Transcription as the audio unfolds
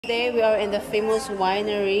Today we are in the famous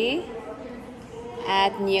winery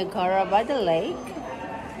at Niagara by the lake.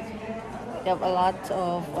 They have a lot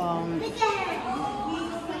of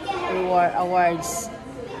awards.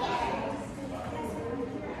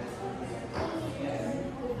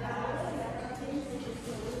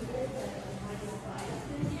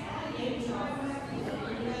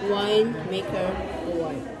 Winemaker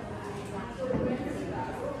Award.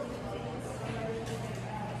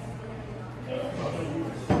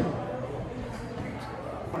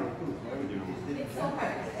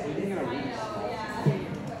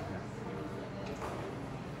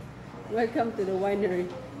 Welcome to the winery.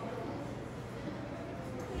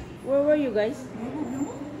 Where were you guys?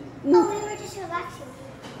 No, we were just relaxing.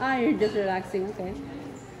 Ah, you're just relaxing, okay.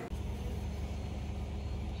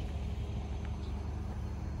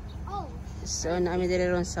 Oh. So, namin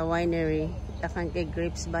dito ron sa winery. Takang kay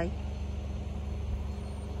grapes by.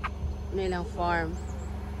 Nilang farm.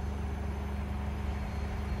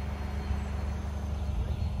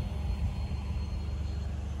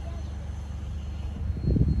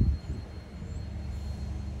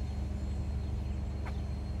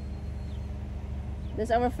 That's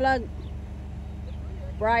our flag.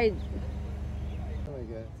 Pride. Oh my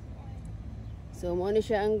God. So, mo na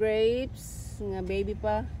siya ang grapes. Nga baby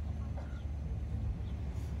pa.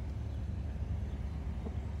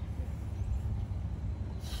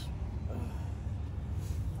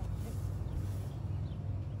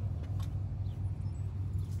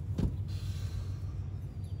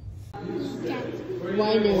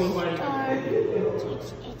 Winery.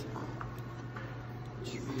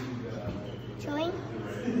 Join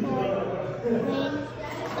for win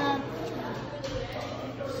club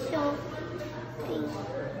shopping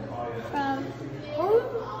from home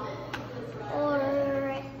or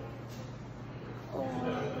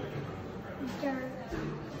dirt.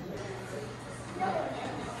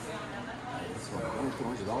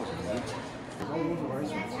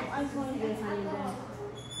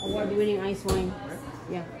 Award-winning ice wine.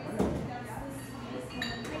 Yeah.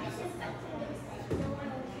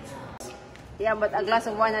 Yeah, but a glass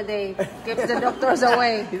of wine a day keeps the doctors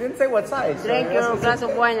away. He didn't say what size. Drink your glass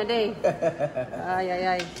of wine a day. Ay, ay,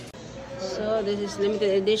 ay. So, this is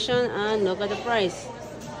limited edition and look at the price.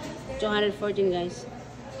 214, guys.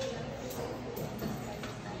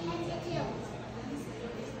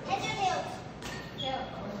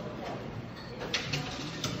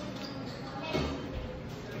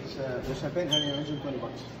 The champagne had $120.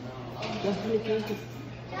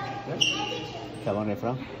 That one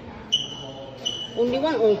from? Only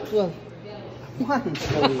one or 12? One.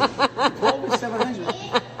 12 is 700.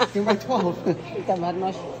 You can buy 12. Tamad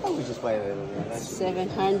mo. I would just buy a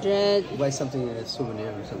 700. buy something a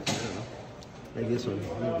souvenir or something. I don't know. Like this one.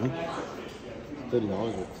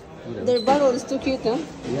 $30. Their bottle is too cute, huh?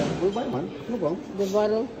 Yeah, we'll buy one. No problem. The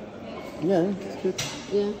bottle. Yeah, it's cute.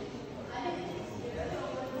 Yeah.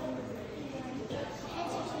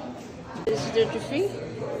 This is dirty free.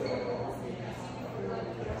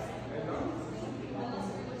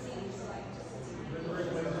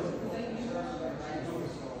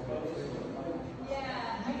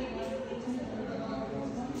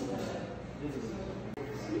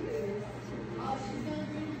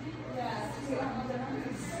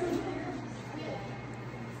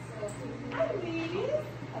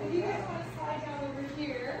 You guys want to slide down over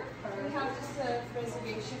here? We have just a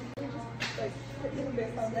reservation. Like,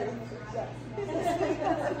 based on this. Yes. I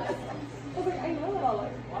was like, I know it all.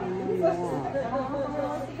 Like,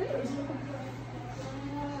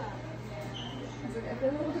 I feel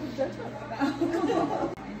a little bit of judgment right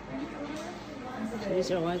now. So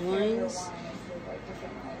these are white wines.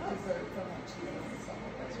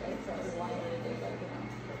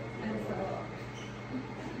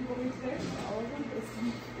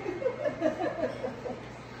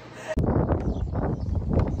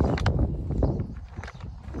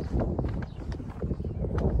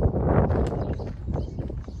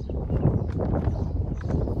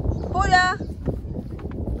 Hola!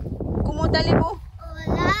 Kumutali po?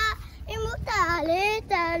 Hola, immortale,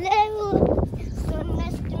 talemo. So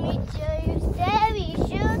nice to meet you. You say we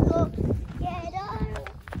should go get on.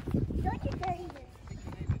 Don't you tell me.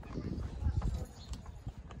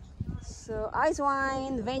 So, ice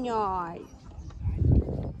wine vineyard.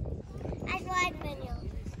 I tried menu.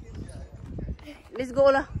 Let's go,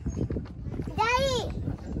 Ola. Daddy!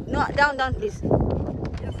 No, down, please.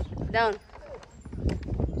 Down.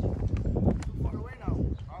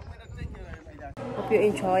 Hope you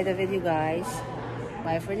enjoyed the video, guys.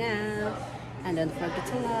 Bye for now. And don't forget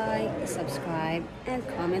to like, subscribe, and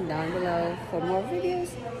comment down below for more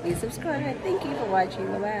videos. Please subscribe. Thank you for watching.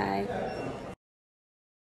 Bye-bye.